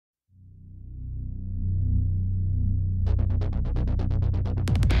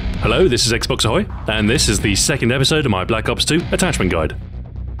Hello, this is Xbox Ahoy, and this is the second episode of my Black Ops 2 attachment guide.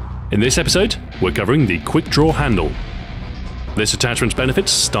 In this episode, we're covering the Quickdraw Handle. This attachment's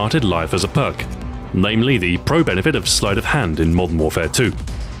benefits started life as a perk, namely the pro benefit of Sleight of Hand in Modern Warfare 2.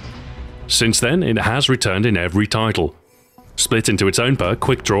 Since then, it has returned in every title, split into its own perk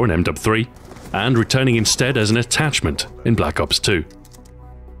Quickdraw in MW3, and returning instead as an attachment in Black Ops 2.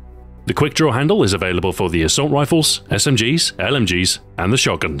 The Quickdraw Handle is available for the assault rifles, SMGs, LMGs, and the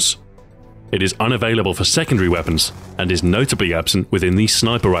shotguns. It is unavailable for secondary weapons, and is notably absent within the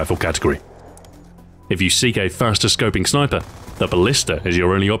sniper rifle category. If you seek a faster scoping sniper, the Ballista is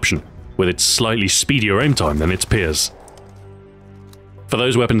your only option, with its slightly speedier aim time than its peers. For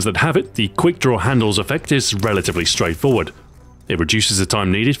those weapons that have it, the Quickdraw Handle's effect is relatively straightforward. It reduces the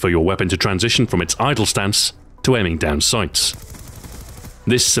time needed for your weapon to transition from its idle stance to aiming down sights.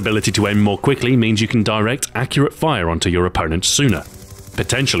 This ability to aim more quickly means you can direct accurate fire onto your opponent sooner,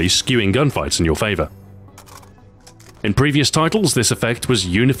 potentially skewing gunfights in your favour. In previous titles, this effect was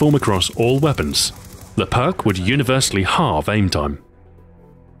uniform across all weapons. The perk would universally halve aim time.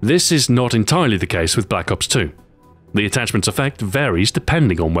 This is not entirely the case with Black Ops 2. The attachment's effect varies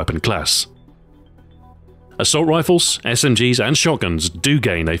depending on weapon class. Assault rifles, SMGs and shotguns do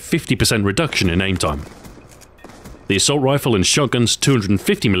gain a 50% reduction in aim time. The assault rifle and shotgun's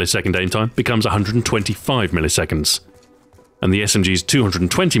 250 millisecond aim time becomes 125 milliseconds, and the SMG's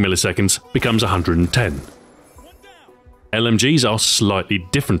 220 milliseconds becomes 110. LMGs are slightly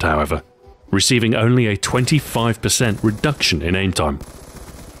different, however, receiving only a 25% reduction in aim time.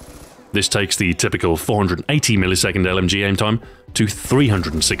 This takes the typical 480 millisecond LMG aim time to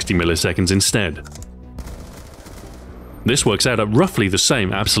 360 milliseconds instead. This works out at roughly the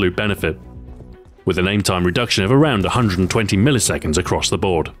same absolute benefit, with an aim time reduction of around 120 milliseconds across the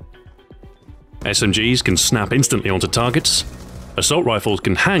board. SMGs can snap instantly onto targets, assault rifles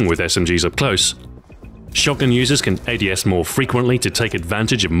can hang with SMGs up close, shotgun users can ADS more frequently to take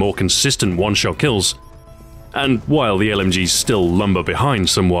advantage of more consistent one-shot kills, and while the LMGs still lumber behind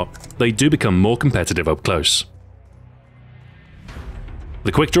somewhat, they do become more competitive up close.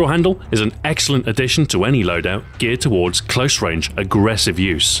 The Quickdraw Handle is an excellent addition to any loadout geared towards close-range, aggressive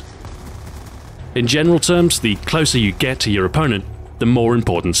use. In general terms, the closer you get to your opponent, the more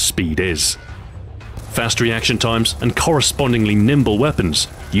important speed is. Fast reaction times and correspondingly nimble weapons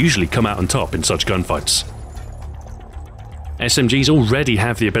usually come out on top in such gunfights. SMGs already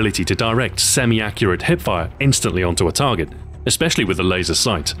have the ability to direct semi-accurate hipfire instantly onto a target, especially with a laser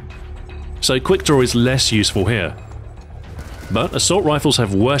sight. So Quickdraw is less useful here. But assault rifles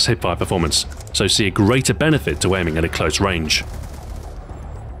have worse hipfire performance, so see a greater benefit to aiming at a close range.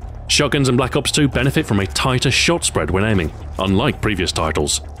 Shotguns in Black Ops 2 benefit from a tighter shot spread when aiming, unlike previous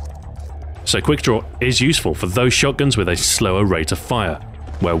titles. So Quickdraw is useful for those shotguns with a slower rate of fire,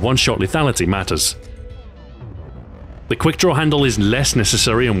 where one-shot lethality matters. The Quickdraw Handle is less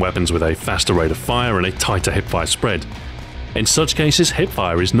necessary on weapons with a faster rate of fire and a tighter hipfire spread. In such cases,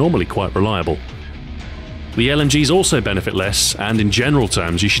 hipfire is normally quite reliable. The LMGs also benefit less, and in general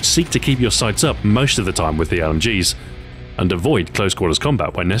terms you should seek to keep your sights up most of the time with the LMGs, and avoid close quarters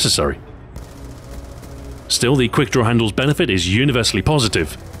combat when necessary. Still, the Quickdraw Handle's benefit is universally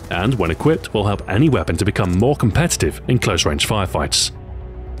positive, and when equipped will help any weapon to become more competitive in close-range firefights.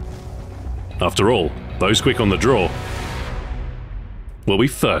 After all, those quick on the draw will be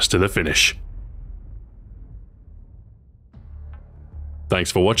first to the finish.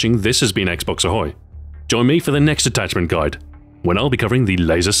 Thanks for watching. This has been Xbox Ahoy. Join me for the next attachment guide, when I'll be covering the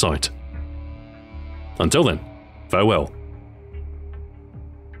laser sight. Until then, farewell.